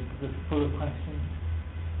just full of questions?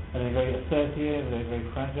 Are they very assertive? Are they very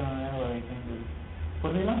fragile? Are they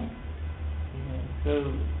what do they like?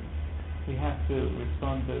 So we have to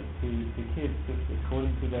respond to kids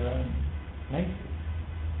according to their own nature.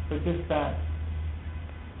 But just that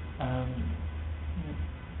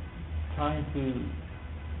trying to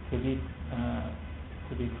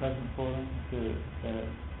be present for them,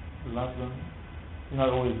 to love them, not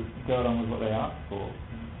always go along with what they ask for.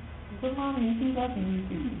 But Mommy, if you love me,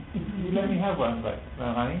 you let me have one. But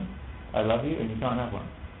no, honey, I love you, and you can't have one.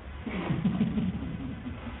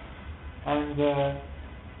 And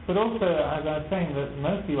but also, as I was saying, that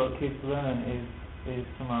mostly what kids learn is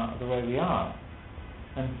from the way we are.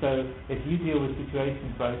 And so, if you deal with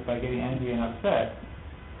situations by getting angry and upset,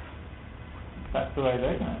 that's the way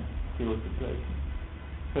they're going to deal with situations.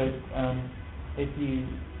 So if you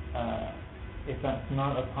if that's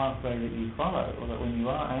not a pathway that you follow, or that when you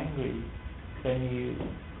are angry, then you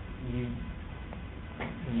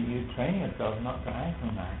train yourself not to act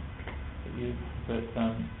on that.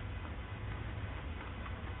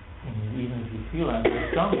 Even if you feel angry,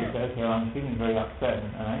 strongly say, okay, I'm feeling very upset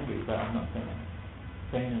and angry, but I'm not going to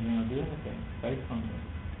say anything or do anything based on this.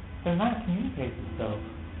 Then that communicates itself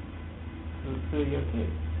to your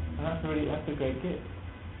kids, and that's a great gift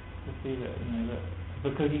to see that, that,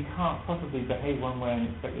 because you can't possibly behave one way and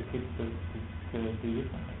expect your kids to do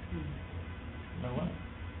differently. No way.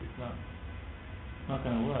 It's not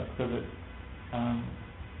going to work. So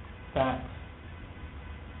that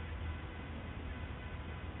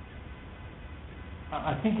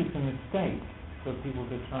I think it's a mistake for people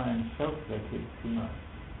to try and shelter their kids too much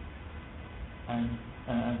and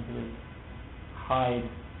sort of hide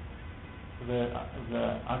the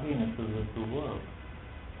ugliness of the world.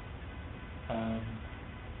 And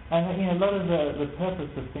a lot of the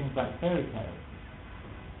purpose of things like fairy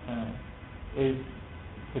tales is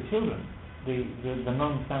for children. The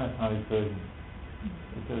non-sanitized version,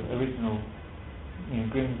 the original,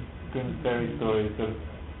 Grimm's fairy stories of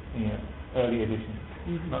early edition,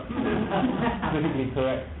 not politically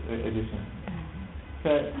correct edition. So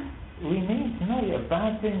we need to know that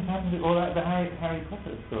bad things happen or like the Harry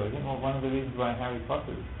Potter story. I think one of the reasons why the Harry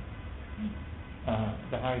Potter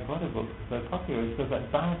books are so popular is because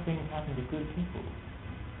bad things happen to good people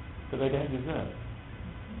that they don't deserve.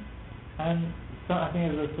 And so I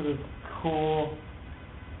think there's a sort of core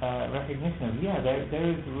recognition of there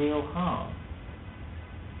is real harm.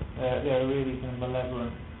 There are really kind of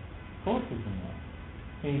malevolent forces in that.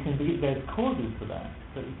 There's causes for that,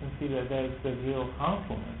 but you can see that there's real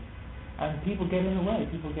harmfulness, and people get in the way,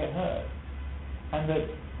 people get hurt, and that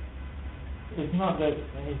it's not that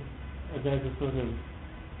there's a sort of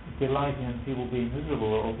delight in people being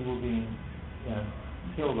miserable or people being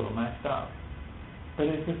killed or mashed up, but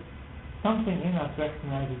it's just something in us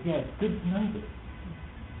recognizes, it's good to know this.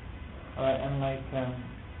 All right, and like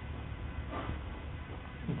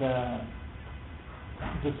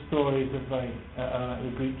the stories of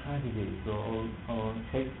the Greek tragedies or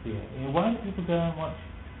Shakespeare. Why do people go and watch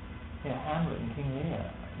Hamlet and King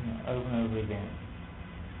Lear over and over again?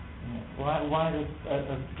 Why does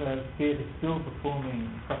a theatre still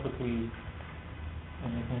performing Sophocles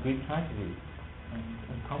and Greek tragedies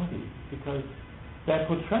and comedies? Because they're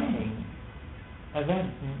portraying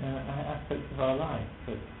events and aspects of our life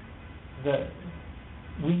that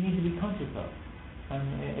we need to be conscious of.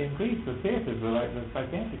 And in Greece, the theatres were like the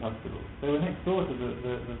psychiatric hospitals. They were next door to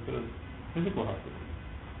the sort of physical hospitals.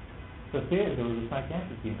 The theatre was a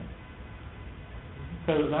psychiatric unit.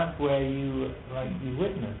 So that's where you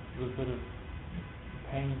witness the sort of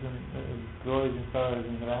pains and glories and sorrows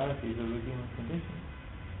and varieties of the human condition.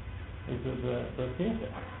 Is the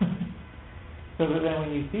theatre. So that then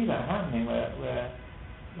when you see that happening, where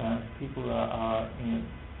people are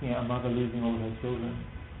a mother losing all her children,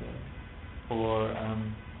 or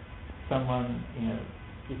someone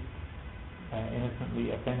just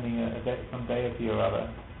innocently offending some deity or other,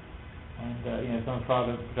 and some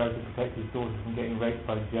father tries to protect his daughter from getting raped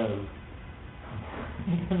by Jove,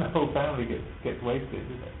 and the whole family gets wasted,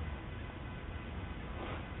 isn't it?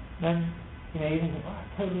 Then you think, it's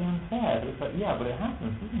totally unfair. But it's like, but it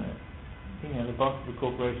happens, isn't it? The boss of the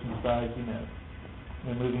corporation decides,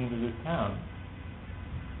 they're moving into this town.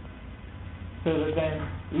 So that then,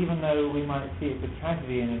 even though we might see it as a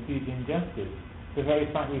tragedy and a huge injustice, the very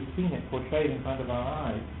fact we've seen it portrayed in front of our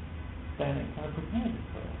eyes, then it kind of prepares us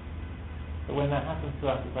for it. But when that happens to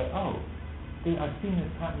us, it's like, I've seen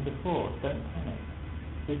this happen before, don't panic.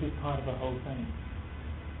 This is part of the whole thing.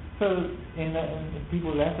 So, in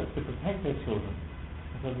people's efforts to protect their children,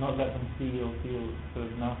 to not let them see or feel sort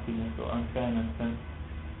of nastiness or unfairness, then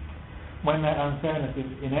when that unfairness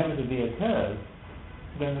inevitably occurs,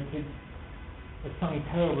 then the kids, something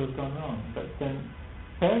terrible has gone wrong. But then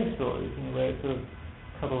fairy stories, where it's sort of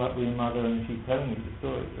cuddled up with your mother and she's telling you the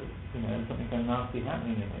story, but something kind of nasty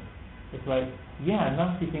happening in it. It's like,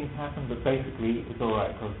 nasty things happen, but basically it's all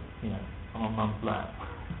right because I'm on mum's lap.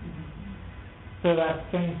 So that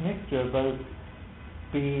strange mixture of both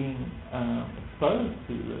being exposed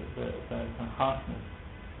to the kind of harshness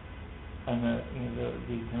and the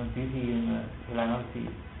kind of beauty and the hilarity,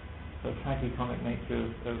 the tragicomic nature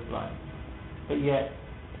of life, but yet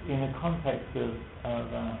in the context of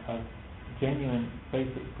genuine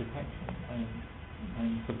basic protection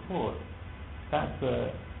and support, that's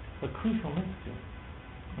a crucial mixture.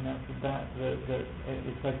 And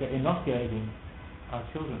it's like inoculating our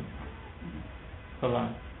children for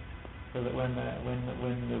life, so that when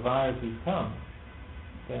the viruses come,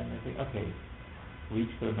 then they think, okay, reach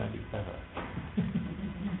for the magic feather.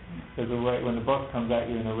 There's a way, when the boss comes at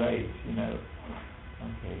you in a rage, you know,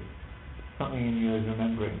 okay, something in you is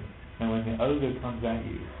remembering. And when the ogre comes at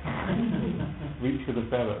you, reach for the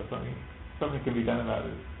feather, something can be done about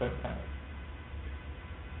it, don't panic.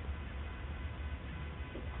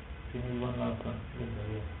 Give me one last one.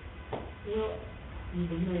 Well, you've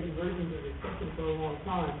been hearing versions of this question for a long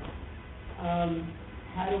time.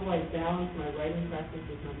 How do I balance my writing practice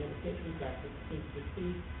with my meditation practice, since the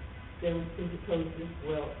two don't seem to coexist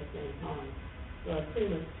well at the same time? So I pretty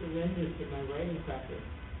much surrendered to my writing practice,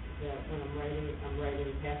 that when I'm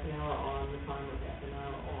writing half an hour on the timer, half an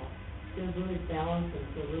hour off. Feel really balanced and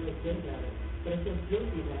feel really good about it. But I feel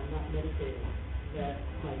guilty that I'm not meditating, that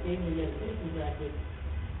my daily meditation practice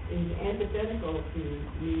is antithetical to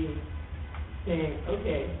me saying,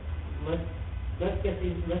 okay, let's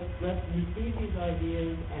receive these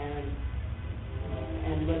ideas and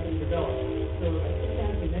let them develop. So I sit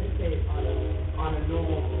down to meditate on a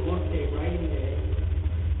normal workday, writing day.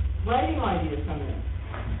 Writing ideas come in,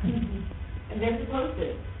 and they're supposed to.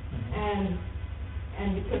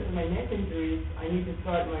 And because of my neck injuries, I need to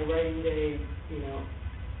start my writing day,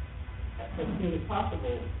 as soon as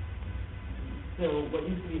possible. So what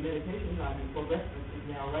used to be meditation time before breakfast is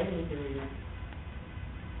now writing period.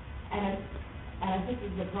 And I think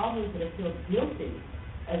it's the problem is that I feel guilty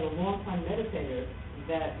as a long-time meditator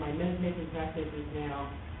that my meditation practice is now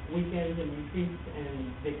weekends and retreats and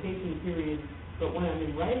vacation periods. But when I'm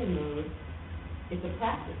in writing mode, it's a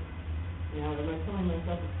practice. Now, am I telling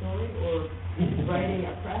myself a story or writing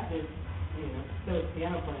a practice? So it's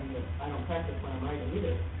piano playing, but I don't practice when I'm writing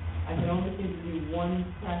either. I can only seem to do one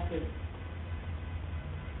practice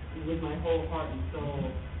with my whole heart and soul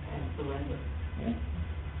and surrender. Yeah.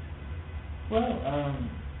 Well,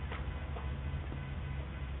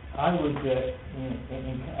 I would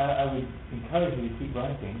encourage you to keep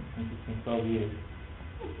writing, since it's been 12 years.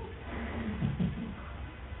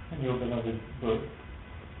 And your beloved book.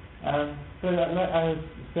 So like I was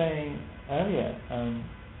saying earlier,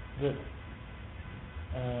 that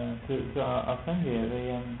to our friend here,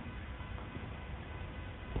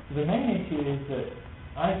 the main issue is that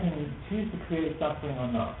I can choose to create suffering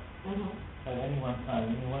or not at any one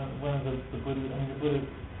time. One of the Buddha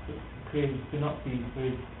created synopses for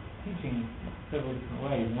his teaching several different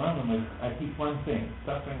ways. One of them was, I teach one thing,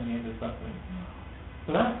 suffering and the end of suffering.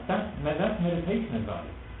 So that's meditation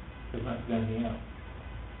advice as much as anything else.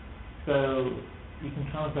 So you can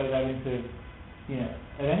translate that into,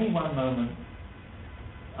 at any one moment,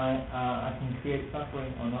 I can create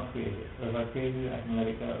suffering or not create it. Or if I create it, I can let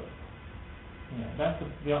it go. That's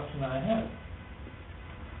the option that I have.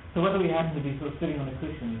 So whether we happen to be sort of sitting on a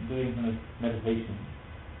cushion doing kind of meditation,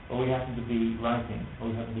 or we happen to be writing, or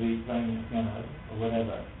we happen to be playing the piano, or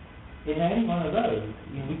whatever, in any one of those,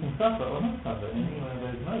 we can suffer or not suffer in any one of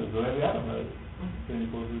those modes, or every other mode during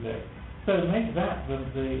the course of the day. So make that the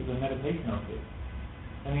meditation object.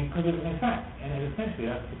 Because in fact, and essentially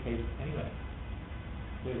that's the case anyway.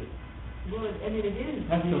 Really. Well, it is.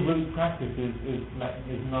 That's the root practice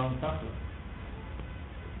is non-suffering.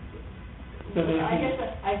 So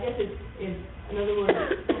I guess it's in other words,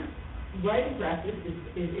 writing practice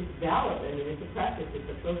is valid. It's a practice. It's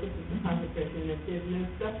a focus. It's a concentration. There's no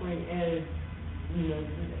suffering as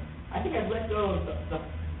I think I've let go of the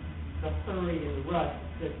hurry and the rush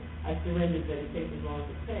that I surrendered that it takes as long as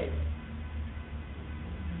it takes.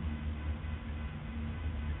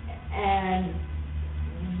 And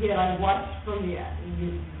yet I watch from the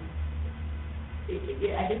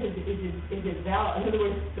I guess is it valid? In other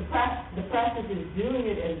words, the practice is doing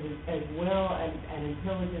it as well and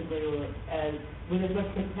intelligently, or as with as much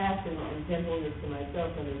compassion and gentleness to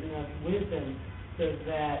myself, and there's enough wisdom so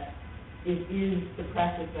that it is the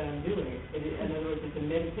practice that I'm doing. In other words, it's a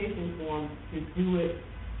meditation form to do it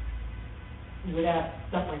without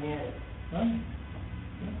suffering at it. Right.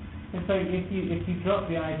 Yeah. And so if you drop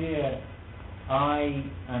the idea, I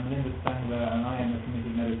am Linda Spangler and I am a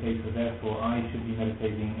committed meditator, therefore I should be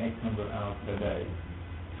meditating X number of hours per day.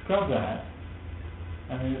 Scrub that,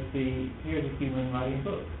 and then you'll see, here's a human writing a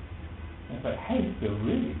book. And it's like, hey, this is a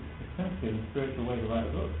really expensive and spiritual way to write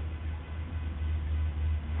a book.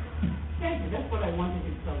 Thank you, that's what I wanted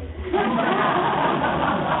you to tell me.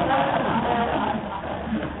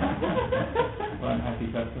 Well, I'm happy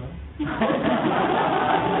customer.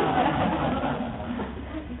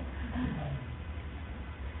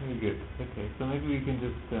 Very good. Okay, so maybe we can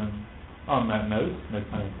just, on that note, no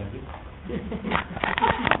pun intended,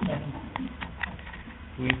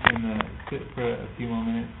 we can sit for a few more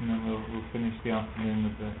minutes and then we'll finish the afternoon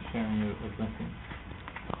with the sharing of blessings.